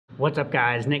What's up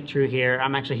guys, Nick True here.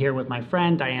 I'm actually here with my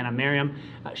friend Diania Merriam.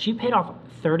 She paid off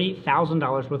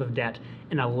 $30,000 worth of debt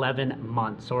in 11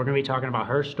 months. So we're gonna be talking about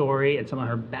her story and some of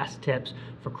her best tips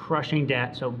for crushing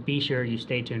debt. So be sure you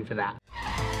stay tuned for that.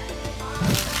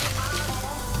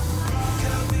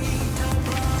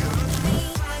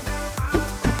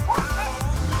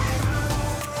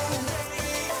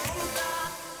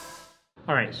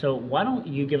 All right, so why don't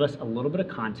you give us a little bit of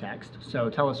context? So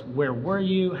tell us, where were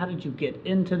you? How did you get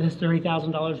into this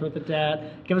 $30,000 worth of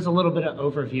debt? Give us a little bit of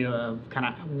overview of kind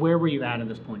of where were you at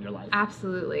this point in your life?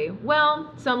 Absolutely.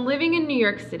 Well, so I'm living in New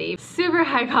York City, super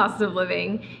high cost of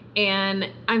living, and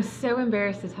I'm so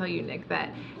embarrassed to tell you, Nick,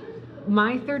 that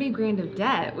my 30 grand of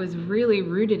debt was really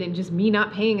rooted in just me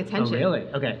not paying attention. Oh, really?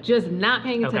 Okay. Just not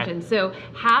paying attention. Okay. So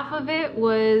half of it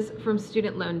was from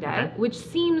student loan debt, Okay. which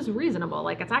seems reasonable.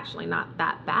 Like, it's actually not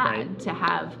that bad Right. to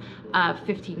have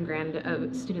 15 grand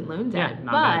of student loan debt. Yeah,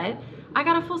 not but bad. I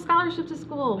got a full scholarship to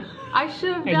school. I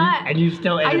should have done. And you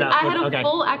still ended up I with, had a okay.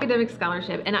 full academic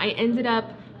scholarship, and I ended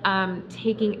up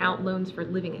taking out loans for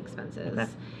living expenses. Okay.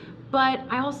 But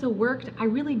I also worked. I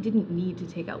really didn't need to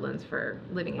take out loans for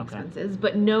living Okay. expenses,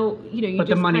 but no, you But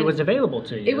the money was available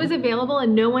to you. It was available,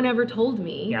 and no one ever told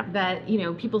me Yeah. that,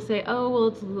 people say, oh, well,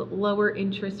 it's a lower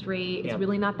interest rate. It's Yep.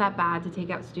 really not that bad to take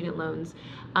out student loans.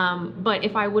 But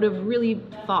if I would have really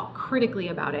thought critically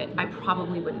about it, I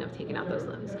probably wouldn't have taken out those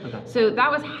loans. Okay. So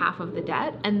that was half of the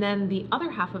debt. And then the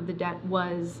other half of the debt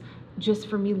was just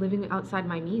for me living outside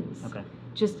my means. Okay.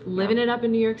 Just living it up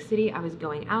in New York City. I was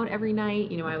going out every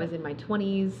night. I was in my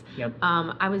 20s. Yep.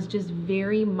 I was just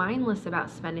very mindless about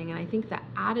spending. And I think the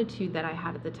attitude that I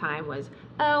had at the time was,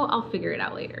 oh, I'll figure it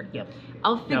out later. Yep.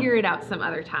 I'll figure it out some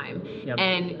other time. Yep.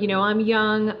 And, I'm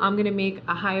young. I'm going to make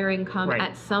a higher income Right.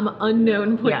 at some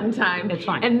unknown point Yeah, in time. it's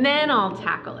fine. And then I'll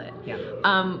tackle it. Yeah.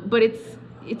 But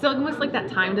it's almost like that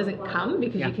time doesn't come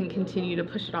because Yeah. you can continue to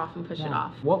push it off and push it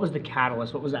off. What was the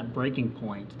catalyst? What was that breaking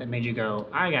point that made you go,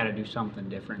 I got to do something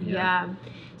different here? Yeah.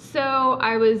 So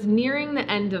I was nearing the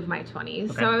end of my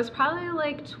 20s. Okay. So I was probably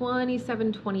like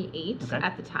 27, 28 Okay.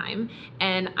 at the time.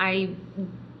 And I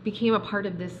became a part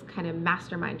of this kind of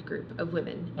mastermind group of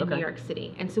women in Okay. New York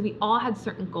City. And so we all had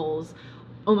certain goals.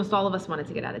 Almost all of us wanted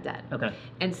to get out of debt. Okay.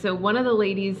 And so one of the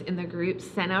ladies in the group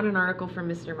sent out an article from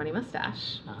Mr. Money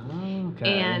Mustache. Oh,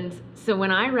 okay. And so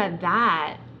when I read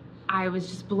that, I was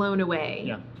just blown away.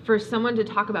 Yeah. For someone to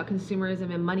talk about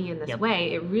consumerism and money in this Yep.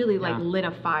 way, it really Yeah. lit a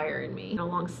fire in me. And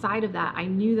alongside of that, I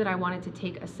knew that I wanted to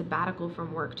take a sabbatical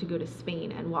from work to go to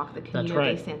Spain and walk the Camino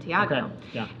right. de Santiago. Okay.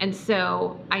 Yeah. And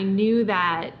so I knew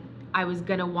that I was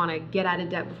gonna wanna get out of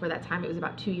debt before that time. It was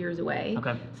about 2 years away.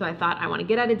 Okay. So I thought I wanna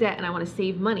get out of debt and I wanna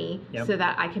save money Yep. so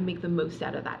that I can make the most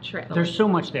out of that trip. There's so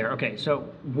much there. Okay, so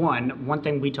one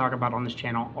thing we talk about on this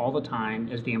channel all the time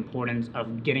is the importance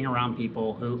of getting around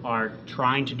people who are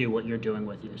trying to do what you're doing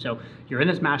with you. So you're in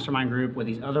this mastermind group with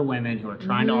these other women who are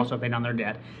trying to also pay down their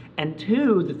debt. And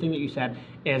two, the thing that you said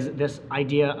is this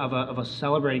idea of a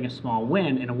celebrating a small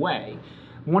win in a way.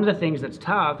 One of the things that's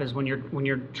tough is when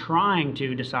you're trying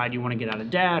to decide you want to get out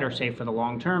of debt or save for the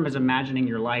long term is imagining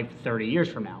your life 30 years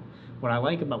from now. What I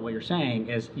like about what you're saying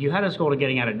is you had this goal to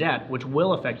getting out of debt, which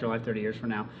will affect your life 30 years from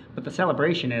now. But the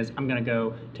celebration is I'm going to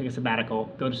go take a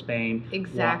sabbatical, go to Spain,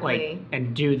 Exactly.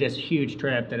 and do this huge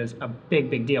trip that is a big,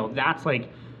 big deal.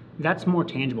 That's more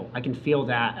tangible. I can feel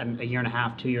that a year and a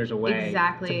half, 2 years away.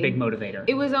 Exactly. It's a big motivator.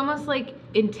 It was almost like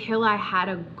until I had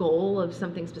a goal of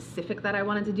something specific that I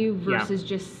wanted to do versus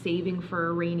just saving for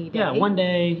a rainy day. Yeah, one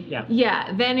day. Yeah.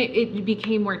 Yeah, then it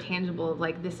became more tangible of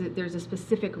like there's a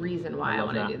specific reason why I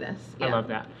want to do this. I Yeah. love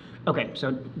that. Okay,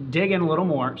 so dig in a little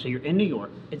more. So you're in New York.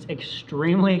 It's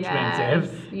extremely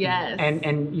expensive. Yes.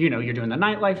 And you're doing the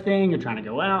nightlife thing. You're trying to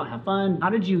go out, have fun. How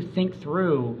did you think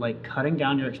through like cutting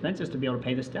down your expenses to be able to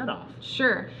pay this debt off?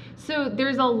 Sure. So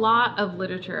there's a lot of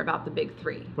literature about the big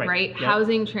three, right? Yep.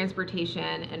 Housing,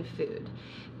 transportation, and food.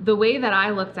 The way that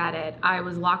I looked at it, I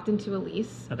was locked into a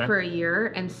lease for a year,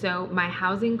 and so my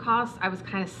housing costs, I was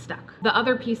kind of stuck. The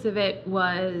other piece of it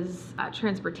was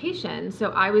transportation. So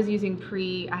I was using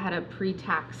I had a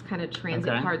pre-tax kind of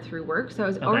transit card through work, so I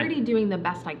was already doing the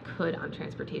best I could on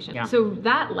transportation. Yeah. So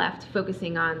that left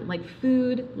focusing on like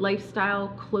food, lifestyle,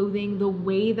 clothing, the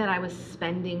way that I was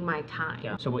spending my time.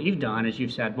 Yeah. So what you've done is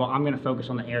you've said, well, I'm going to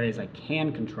focus on the areas I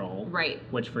can control. Right.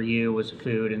 Which for you was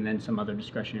food and then some other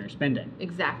discretionary spending.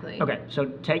 Exactly. Okay, so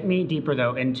take me deeper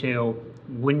though into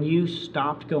when you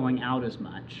stopped going out as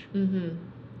much.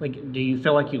 Like, do you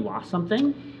feel like you lost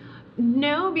something?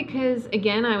 No, because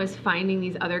again, I was finding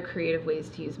these other creative ways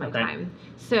to use my time.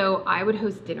 So I would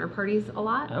host dinner parties a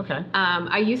lot. Okay.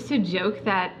 I used to joke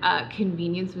that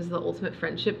convenience was the ultimate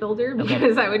friendship builder,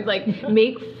 because I would like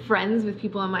make friends with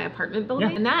people in my apartment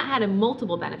building. And that had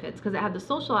multiple benefits because it had the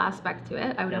social aspect to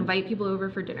it. I would invite people over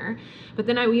for dinner, but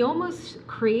then we almost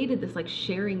created this like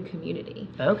sharing community.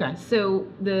 Okay. So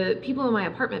the people in my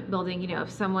apartment building, you know, if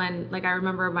someone, like I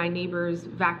remember my neighbor's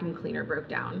vacuum cleaner broke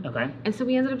down. Okay. And so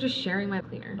we ended up just sharing my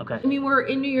cleaner. Okay. I mean, we're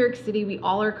in New York City, we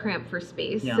all are cramped for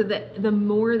space. So that the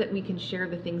more that we can share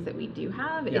the things that we do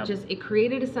have, it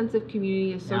created a sense of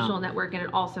community, a social network, and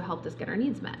it also helped us get our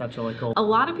needs met. That's really cool. A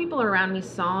lot of people around me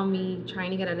saw me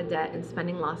trying to get out of debt and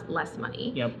spending less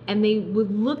money. Yep. And they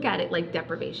would look at it like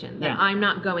deprivation, that I'm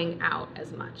not going out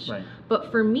as much. Right.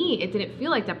 But for me, it didn't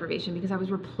feel like deprivation because I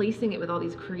was replacing it with all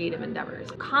these creative endeavors.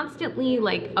 Constantly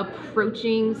like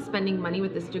approaching spending money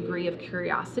with this degree of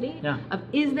curiosity of,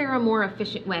 is there a more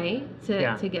efficient way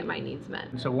to get my needs met?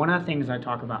 So one of the things I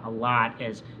talk about a lot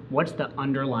is what's the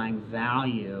underlying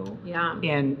value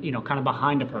in, you know, kind of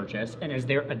behind a purchase, and is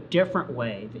there a different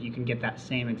way that you can get that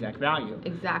same exact value?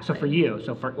 Exactly. So for you,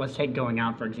 let's take going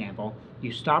out, for example.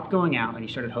 You stopped going out and you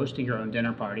started hosting your own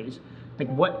dinner parties. Like,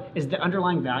 what is the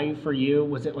underlying value for you?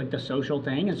 Was it like the social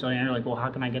thing? And so you're like, well, how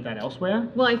can I get that elsewhere?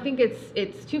 Well, I think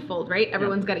it's twofold, right?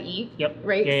 Everyone's got to eat,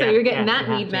 right? Yeah, so you're getting that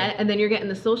need met, and then you're getting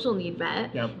the social need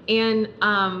met. And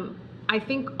I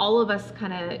think all of us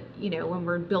kind of, you know, when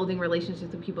we're building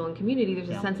relationships with people in community, there's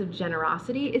a sense of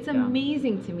generosity. It's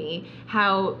amazing to me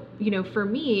how, you know, for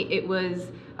me, it was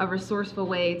a resourceful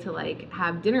way to like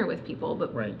have dinner with people,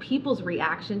 but people's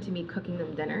reaction to me cooking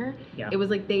them dinner, it was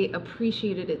like they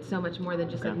appreciated it so much more than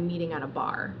just like meeting at a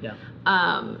bar.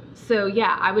 So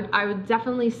yeah, I would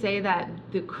definitely say that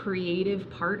the creative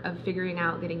part of figuring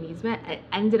out getting needs met, it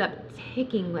ended up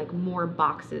ticking like more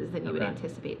boxes than you would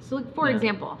anticipate. So like, for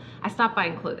example, I stopped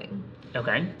buying clothing.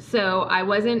 So I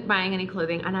wasn't buying any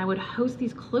clothing, and I would host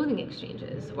these clothing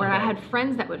exchanges, or I had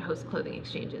friends that would host clothing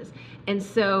exchanges. And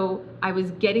so I was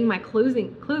getting my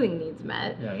clothing needs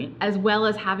met, as well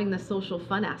as having the social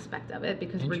fun aspect of it,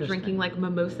 because we're drinking like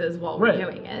mimosas while we're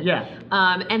doing it.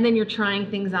 And then you're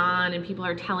trying things on, and people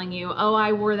are telling you, oh,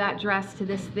 I wore that dress to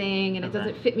this thing, and it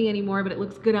doesn't fit me anymore, but it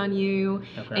looks good on you.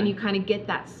 And you kind of get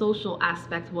that social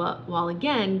aspect while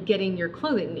again, getting your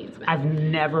clothing needs met. I've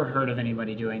never heard of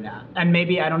anybody doing that. And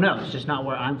maybe, I don't know, it's just not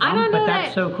where I'm from, I don't know, but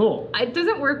that's so cool. It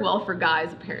doesn't work well for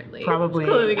guys, apparently.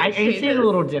 Probably. I see it a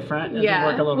little different.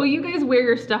 Well, you guys wear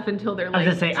your stuff until they're like I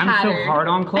was gonna say, tattered. I'm so hard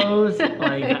on clothes,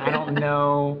 like, I don't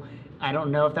know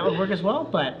if that would work as well,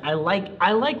 but I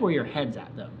like where your head's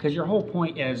at, though, because your whole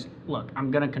point is, look,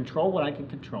 I'm gonna control what I can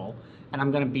control, and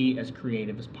I'm gonna be as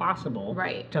creative as possible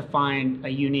to find a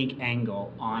unique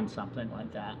angle on something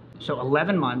like that. So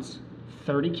 11 months,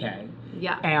 30K.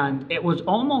 And it was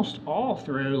almost all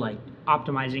through like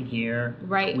optimizing here,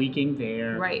 tweaking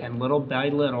there, and little by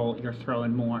little you're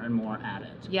throwing more and more at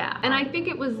it. And I think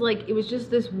it was just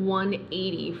this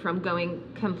 180 from going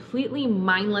completely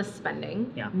mindless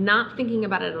spending, not thinking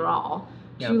about it at all,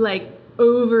 to like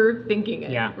overthinking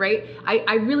it, right?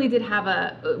 I really did have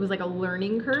it was like a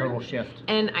learning curve. Total shift.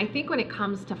 And I think when it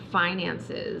comes to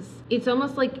finances, it's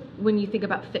almost like when you think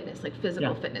about fitness, like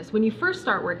physical fitness. When you first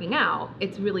start working out,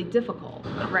 it's really difficult,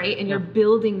 right? And you're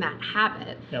building that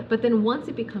habit. But then once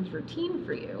it becomes routine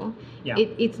for you,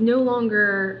 it's no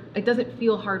longer, it doesn't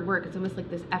feel hard work. It's almost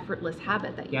like this effortless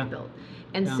habit that you've built.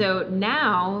 And so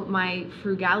now my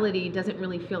frugality doesn't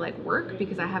really feel like work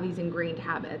because I have these ingrained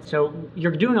habits. So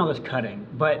you're doing all this cutting,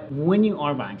 but when you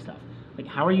are buying stuff, like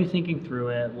how are you thinking through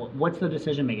it? What's the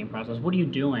decision-making process? What are you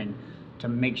doing to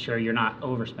make sure you're not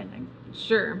overspending?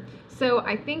 Sure. So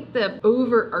I think the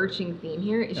overarching theme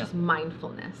here is just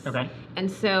mindfulness.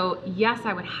 And so yes,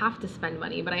 I would have to spend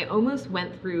money, but I almost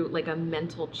went through like a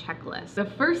mental checklist. The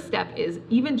first step is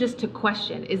even just to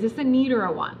question, is this a need or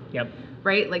a want?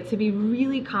 Right? Like to be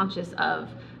really conscious of,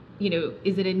 you know,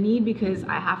 is it a need because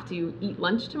I have to eat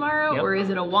lunch tomorrow, or is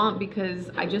it a want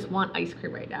because I just want ice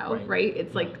cream right now, right?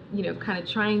 It's like, you know, kind of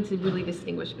trying to really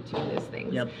distinguish between those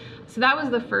things. So that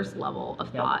was the first level of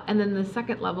thought. And then the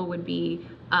second level would be,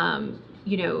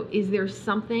 you know, is there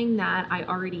something that I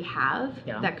already have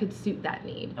that could suit that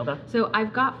need? So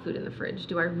I've got food in the fridge.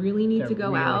 Do I really need to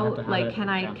go out? Like, can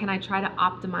I try to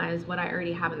optimize what I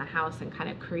already have in the house and kind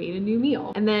of create a new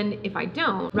meal? And then if I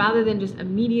don't, rather than just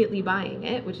immediately buying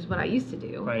it, which is what I used to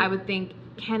do, I would think,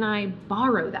 can I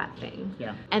borrow that thing?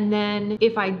 And then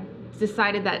if I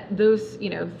decided that those, you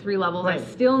know, 3 levels, I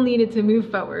still needed to move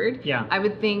forward, I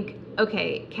would think,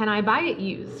 okay, can I buy it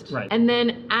used? And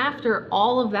then after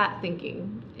all of that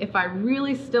thinking, If I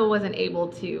really still wasn't able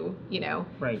to,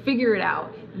 figure it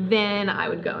out, then I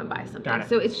would go and buy something.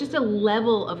 So it's just a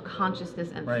level of consciousness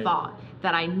and thought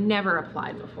that I never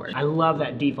applied before. I love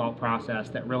that default process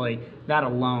that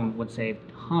alone would save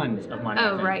tons of money.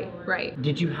 Oh, right.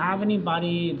 Did you have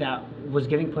anybody that was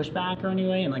giving pushback or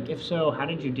anyway? And if so, how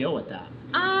did you deal with that?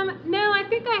 No, I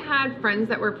think I had friends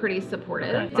that were pretty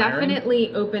supportive.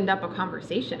 Definitely opened up a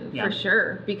conversation for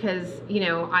sure, because,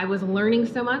 I was learning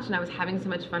so much and I was having so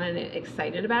much fun and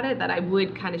excited about it that I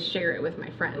would kind of share it with my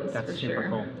friends. That's for super sure.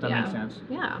 Cool. That makes sense.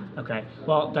 Yeah. Okay.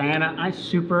 Well, Diana, I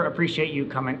super appreciate you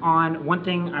coming on. One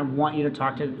thing I want you to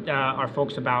talk to our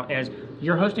folks about is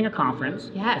you're hosting a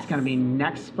conference. Yes. It's going to be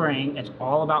next spring. It's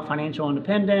all about financial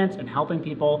independence and helping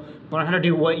people learn how to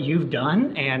do what you've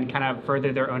done and kind of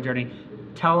further their own journey.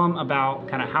 Tell them about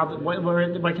kind of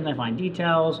where can they find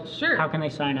details? Sure. How can they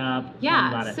sign up?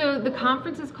 Yeah. So the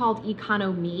conference is called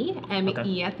Economy,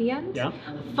 M-E at the end. Yeah.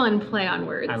 Fun play on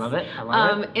words. I love it.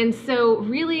 And so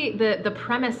really the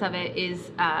premise of it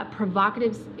is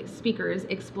provocative speakers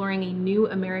exploring a new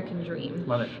American dream.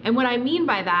 Love it. And what I mean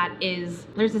by that is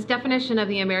there's this definition of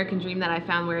the American dream that I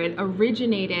found where it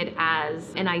originated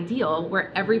as an ideal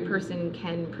where every person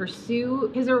can pursue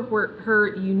his or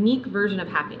her unique version of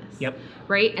happiness. Yep.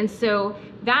 Right? And so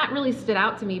that really stood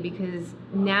out to me because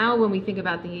now when we think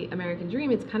about the American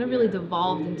dream, it's kind of really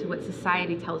devolved into what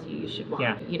society tells you should want.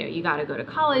 Yeah. You got to go to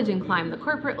college and climb the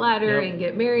corporate ladder and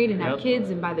get married and have kids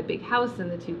and buy the big house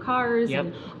and the 2 cars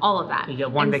and all of that. You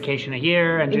get one vacation a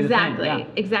year and do the thing. Yeah.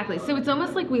 Exactly. So it's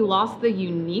almost like we lost the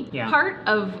unique part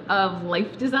of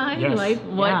life design. Yes.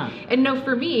 And no,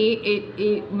 for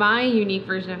me, my unique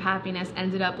version of happiness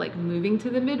ended up moving to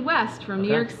the Midwest from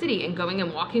New York City and going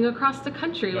and walking across the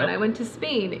country when I went to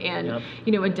Spain and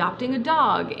adopting a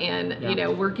dog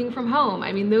and working from home.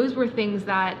 I mean, those were things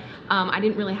that I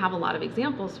didn't really have a lot of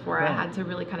examples for. I had to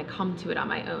really kind of come to it on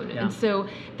my own. And so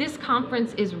this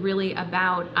conference is really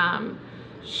about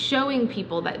showing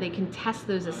people that they can test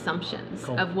those assumptions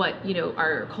of what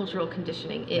our cultural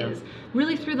conditioning is,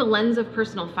 really through the lens of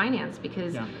personal finance,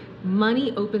 because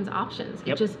money opens options.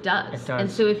 It just does. It does.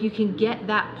 And so if you can get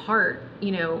that part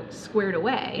squared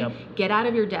away, get out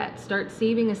of your debt, start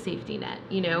saving a safety net,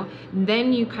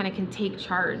 then you kind of can take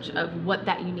charge of what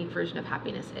that unique version of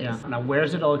happiness is. Yeah. Now,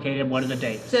 where's it located? What are the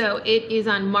dates? So it is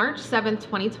on March 7th,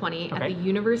 2020 at the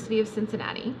University of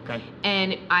Cincinnati. Okay.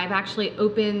 And I've actually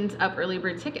opened up early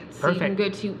bird tickets. Perfect. So you can go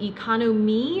to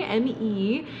economy,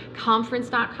 M-E,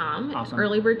 conference.com. Awesome.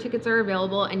 Early bird tickets are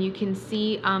available and you can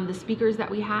see the speakers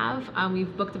that we have.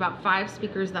 We've booked about 5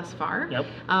 speakers thus far. Yep.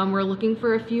 We're looking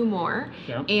for a few more.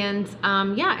 Yep. And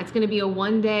it's going to be a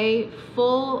 1-day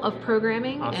full of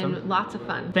programming and lots of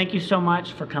fun. Thank you so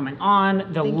much for coming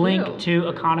on. The link to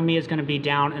Economy is going to be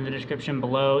down in the description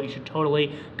below. You should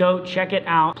totally go check it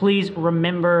out. Please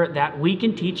remember that we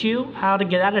can teach you how to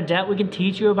get out of debt. We can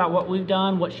teach you about what we've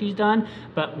done, what she's done,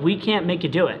 but we can't make you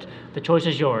do it. The choice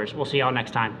is yours. We'll see y'all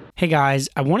next time. Hey guys,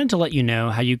 I wanted to let you know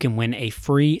how you can win a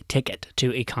free ticket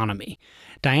to Economy.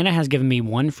 Diana has given me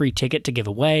 1 free ticket to give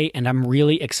away, and I'm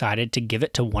really excited to give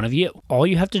it to one of you. All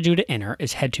you have to do to enter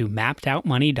is head to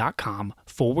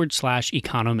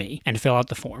mappedoutmoney.com/economy and fill out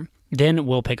the form. Then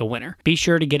we'll pick a winner. Be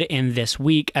sure to get it in this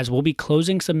week as we'll be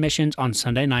closing submissions on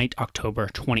Sunday night, October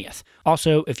 20th.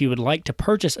 Also, if you would like to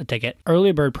purchase a ticket,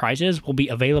 early bird prices will be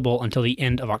available until the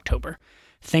end of October.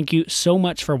 Thank you so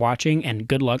much for watching and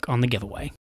good luck on the giveaway.